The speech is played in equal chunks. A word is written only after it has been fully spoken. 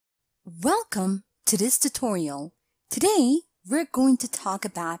Welcome to this tutorial. Today, we're going to talk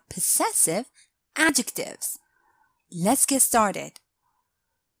about possessive adjectives. Let's get started.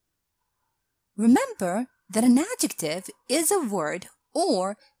 Remember that an adjective is a word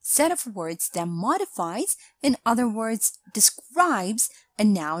or set of words that modifies, in other words, describes a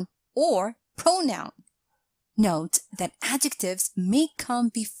noun or pronoun. Note that adjectives may come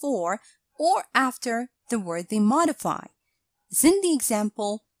before or after the word they modify, as in the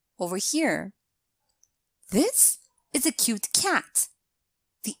example over here. This is a cute cat.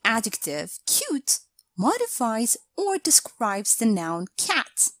 The adjective cute modifies or describes the noun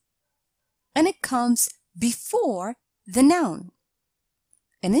cat, and it comes before the noun.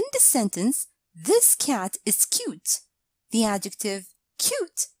 And in the sentence, this cat is cute, the adjective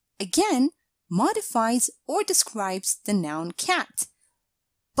cute again modifies or describes the noun cat,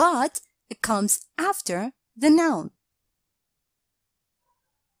 but it comes after the noun.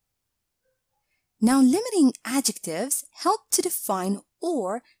 Now, limiting adjectives help to define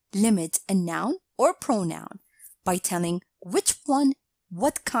or limit a noun or pronoun by telling which one,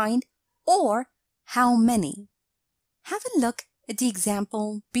 what kind, or how many. Have a look at the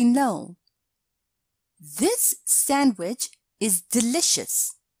example below. This sandwich is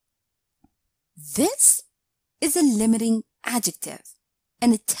delicious. This is a limiting adjective,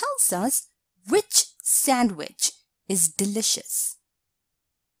 and it tells us which sandwich is delicious.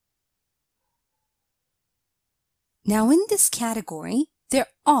 Now, in this category, there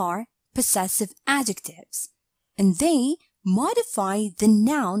are possessive adjectives, and they modify the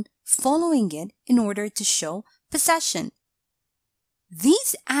noun following it in order to show possession.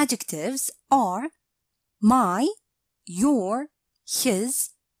 These adjectives are my, your, his,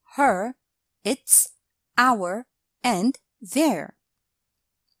 her, its, our, and their.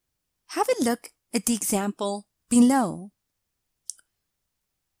 Have a look at the example below.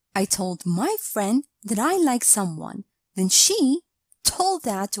 I told my friend that I like someone. Then she told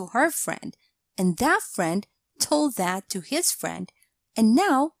that to her friend, and that friend told that to his friend, and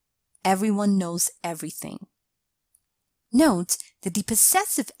now everyone knows everything. Note that the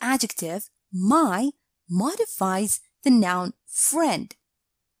possessive adjective my modifies the noun friend,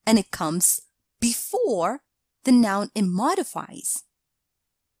 and it comes before the noun it modifies.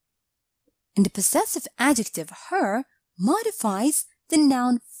 And the possessive adjective her modifies the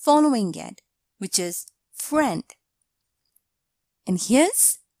noun following it, which is friend. And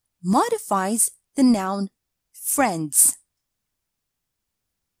his modifies the noun friends.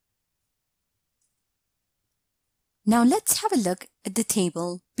 Now let's have a look at the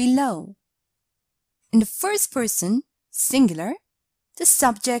table below. In the first person, singular, the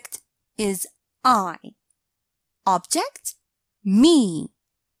subject is I. Object, me.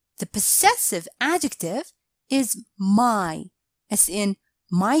 The possessive adjective is my, as in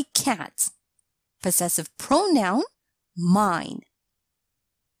my cat. Possessive pronoun, mine.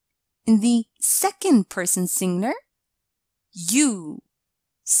 In the second person singular, you.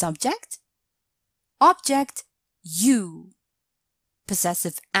 Subject, object, you.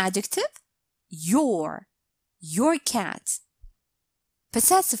 Possessive adjective, your cat.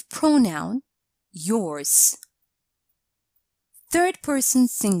 Possessive pronoun, yours. Third person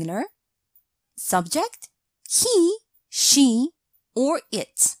singular, subject, he, she, or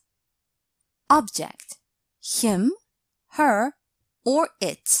it. Object, him, her, or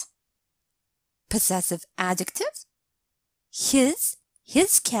it. Possessive adjective, his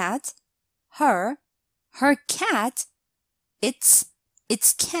cat, her cat, its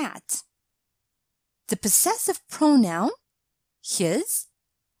cat. The possessive pronoun, his,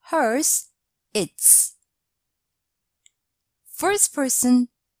 hers, its. First person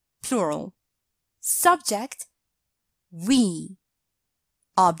plural, subject, we.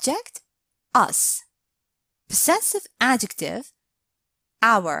 Object, us. Possessive adjective,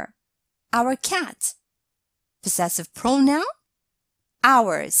 our cat. Possessive pronoun,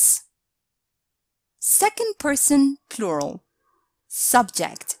 ours. Second person plural,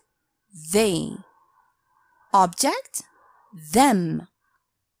 subject, they. Object, them.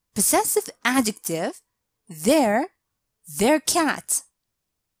 Possessive adjective, their cat.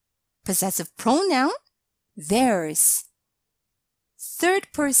 Possessive pronoun, theirs. Third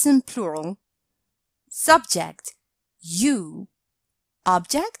person plural, subject, you.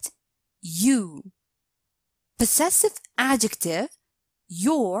 Object, you. Possessive adjective,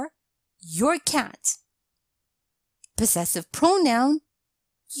 your cat. Possessive pronoun,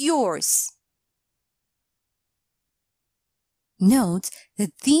 yours. Note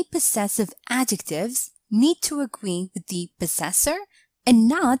that the possessive adjectives need to agree with the possessor and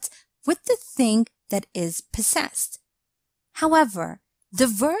not with the thing that is possessed. However, the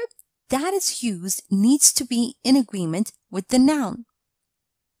verb that is used needs to be in agreement with the noun.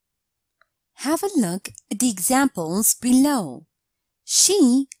 Have a look at the examples below.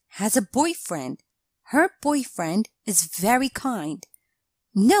 She has a boyfriend. Her boyfriend is very kind.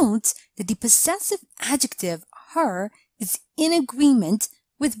 Note that the possessive adjective her is in agreement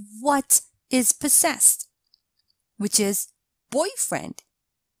with what is possessed, which is boyfriend,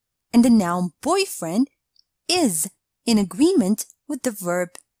 and the noun boyfriend is in agreement with the verb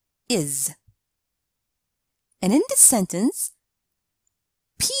is. And in this sentence,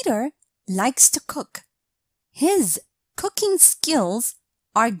 Peter likes to cook. His cooking skills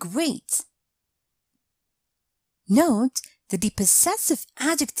are great. Note that the possessive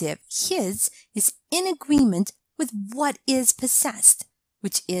adjective his is in agreement with what is possessed,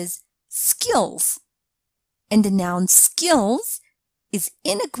 which is skills. And the noun skills is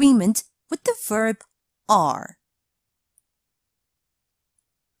in agreement with the verb are.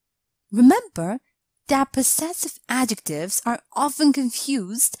 Remember that possessive adjectives are often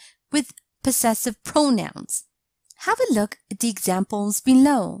confused with possessive pronouns. Have a look at the examples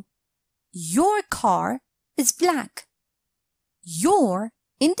below. Your car is black. Your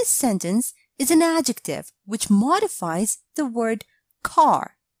in this sentence is an adjective which modifies the word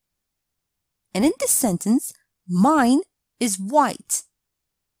car. And in this sentence, mine is white.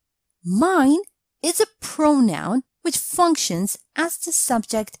 Mine is a pronoun which functions as the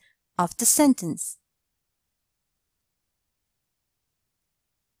subject of the sentence.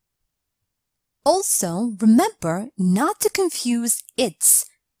 Also, remember not to confuse its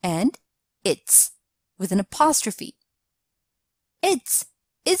and its with an apostrophe. Its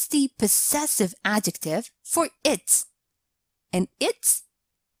is the possessive adjective for its, and its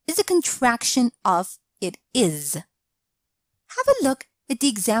is a contraction of it is. Have a look at the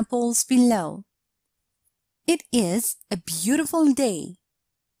examples below. It is a beautiful day.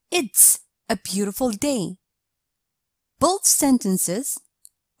 It's a beautiful day. Both sentences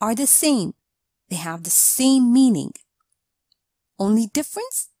are the same. They have the same meaning. Only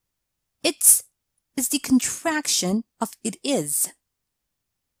difference? It's is the contraction of it is.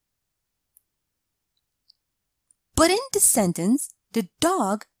 But in this sentence, the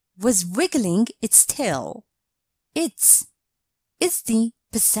dog was wiggling its tail. Its is the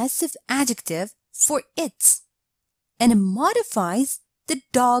possessive adjective for its, and it modifies the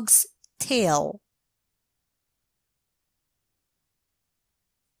dog's tail.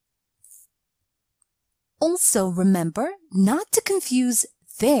 Also remember not to confuse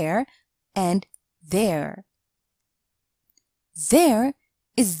there and there. There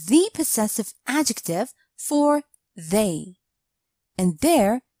is the possessive adjective for they, and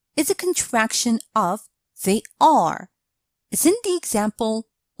there is a contraction of they are, as in the example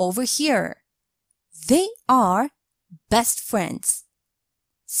over here. They are best friends.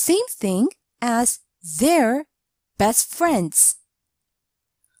 Same thing as they're best friends.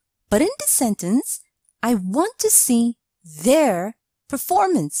 But in this sentence, I want to see their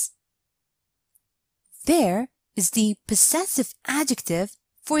performance. There is the possessive adjective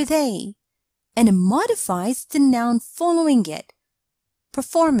for they, and it modifies the noun following it,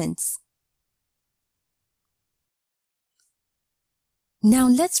 performance. Now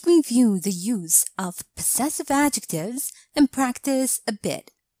let's review the use of possessive adjectives and practice a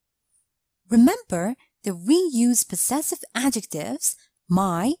bit. Remember that we use possessive adjectives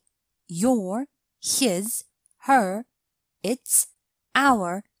my, your, his, her, its,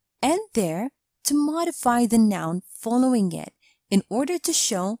 our, and their to modify the noun following it in order to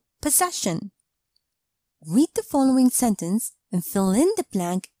show possession. Read the following sentence and fill in the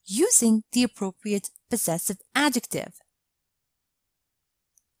blank using the appropriate possessive adjective.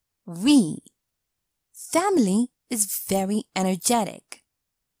 We. Family is very energetic.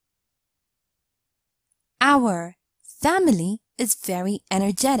 Our family is very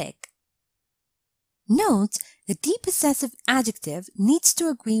energetic. Note that the possessive adjective needs to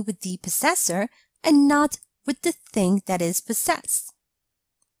agree with the possessor and not with the thing that is possessed.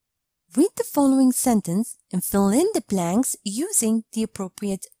 Read the following sentence and fill in the blanks using the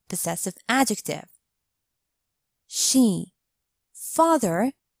appropriate possessive adjective. She.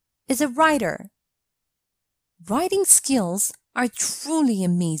 Father is a writer. Writing skills are truly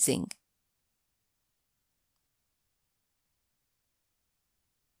amazing.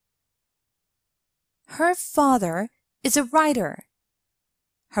 Her father is a writer.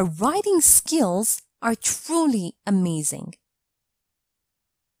 Her writing skills are truly amazing.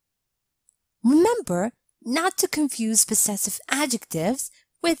 Remember not to confuse possessive adjectives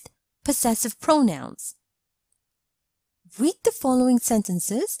with possessive pronouns. Read the following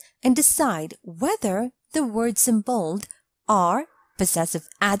sentences and decide whether the words in bold are possessive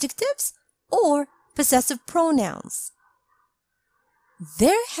adjectives or possessive pronouns.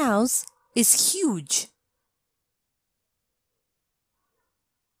 Their house is huge.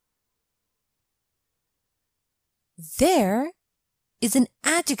 There is an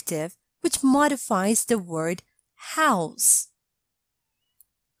adjective which modifies the word house.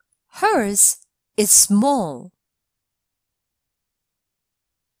 Hers is small.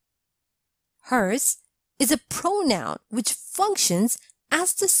 Hers is a pronoun which functions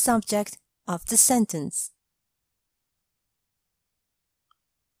as the subject of the sentence.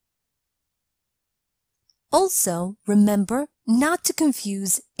 Also, remember not to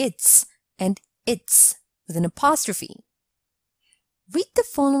confuse its and its with an apostrophe. Read the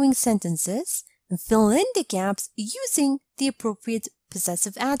following sentences and fill in the gaps using the appropriate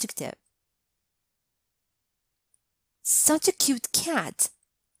possessive adjective. Such a cute cat.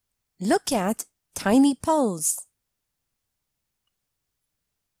 Look at tiny paws.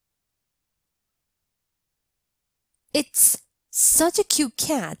 It's such a cute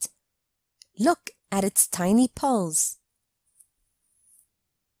cat. Look at its tiny paws.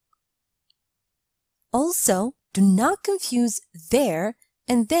 Also, do not confuse there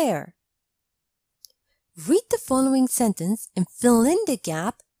and there. Read the following sentence and fill in the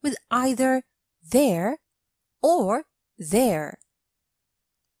gap with either there or there.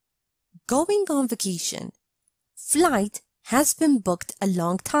 Going on vacation. Flight has been booked a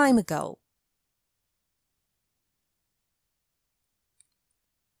long time ago.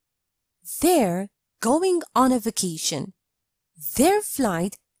 They're going on a vacation. Their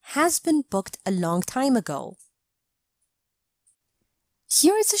flight has been booked a long time ago.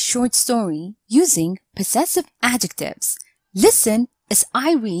 Here is a short story using possessive adjectives. Listen as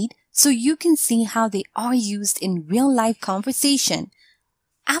I read so you can see how they are used in real-life conversation.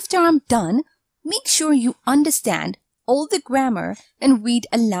 After I'm done, make sure you understand all the grammar and read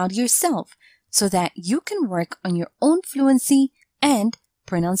aloud yourself so that you can work on your own fluency and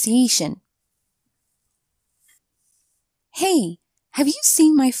pronunciation. Hey, have you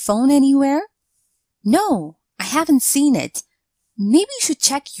seen my phone anywhere? No, I haven't seen it. Maybe you should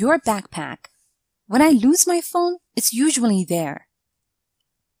check your backpack. When I lose my phone, it's usually there.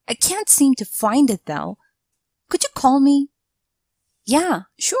 I can't seem to find it though. Could you call me? Yeah,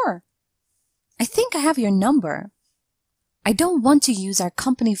 sure. I think I have your number. I don't want to use our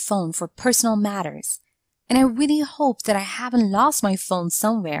company phone for personal matters, and I really hope that I haven't lost my phone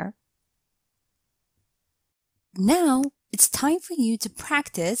somewhere. Now, it's time for you to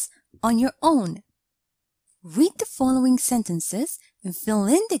practice on your own. Read the following sentences and fill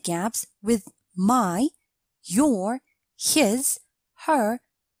in the gaps with my, your, his, her,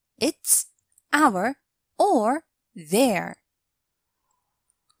 its, our, or their.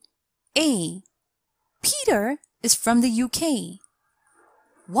 A. Peter is from the UK.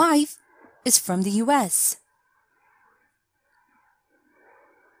 Wife is from the US.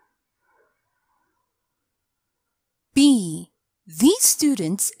 B. These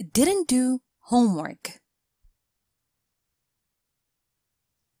students didn't do homework.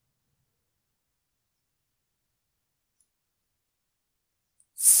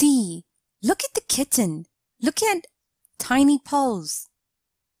 C. Look at the kitten. Look at tiny paws.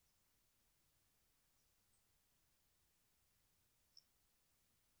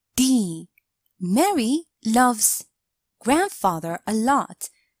 D. Mary loves grandfather a lot.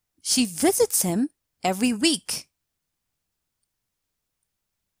 She visits him every week.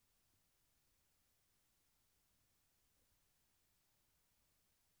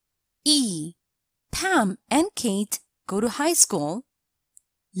 E. Pam and Kate go to high school.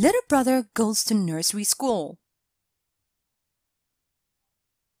 Little brother goes to nursery school.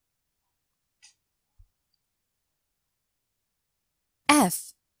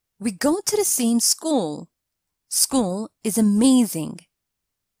 F. We go to the same school. School is amazing.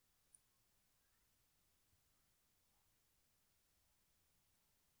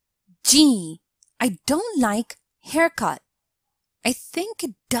 G. I don't like haircut. I think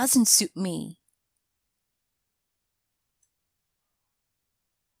it doesn't suit me.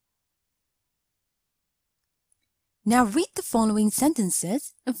 Now read the following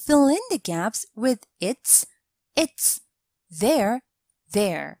sentences and fill in the gaps with its, their.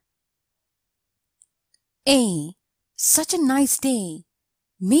 A. Such a nice day.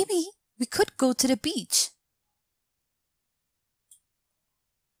 Maybe we could go to the beach.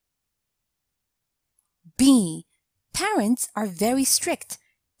 B. Parents are very strict.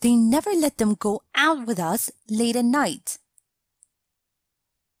 They never let them go out with us late at night.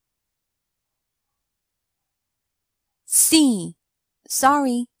 C.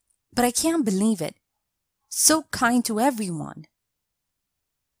 Sorry, but I can't believe it. So kind to everyone.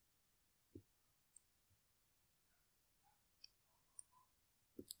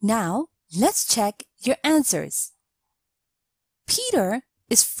 Now, let's check your answers. Peter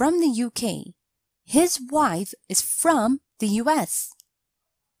is from the UK. His wife is from the US.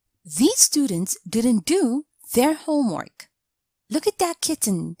 These students didn't do their homework. Look at that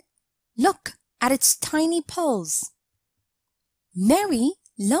kitten. Look at its tiny paws. Mary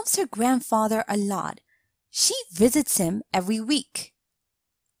loves her grandfather a lot. She visits him every week.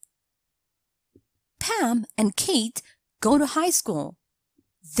 Pam and Kate go to high school.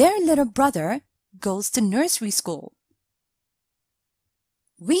 Their little brother goes to nursery school.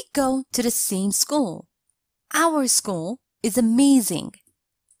 We go to the same school. Our school is amazing.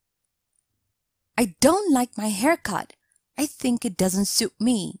 I don't like my haircut. I think it doesn't suit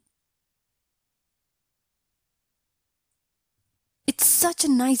me. It's such a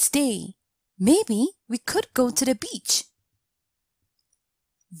nice day. Maybe we could go to the beach.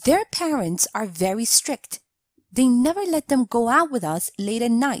 Their parents are very strict. They never let them go out with us late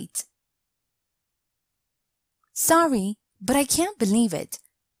at night. Sorry, but I can't believe it.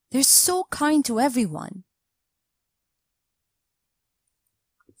 They're so kind to everyone.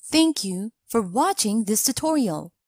 Thank you for watching this tutorial.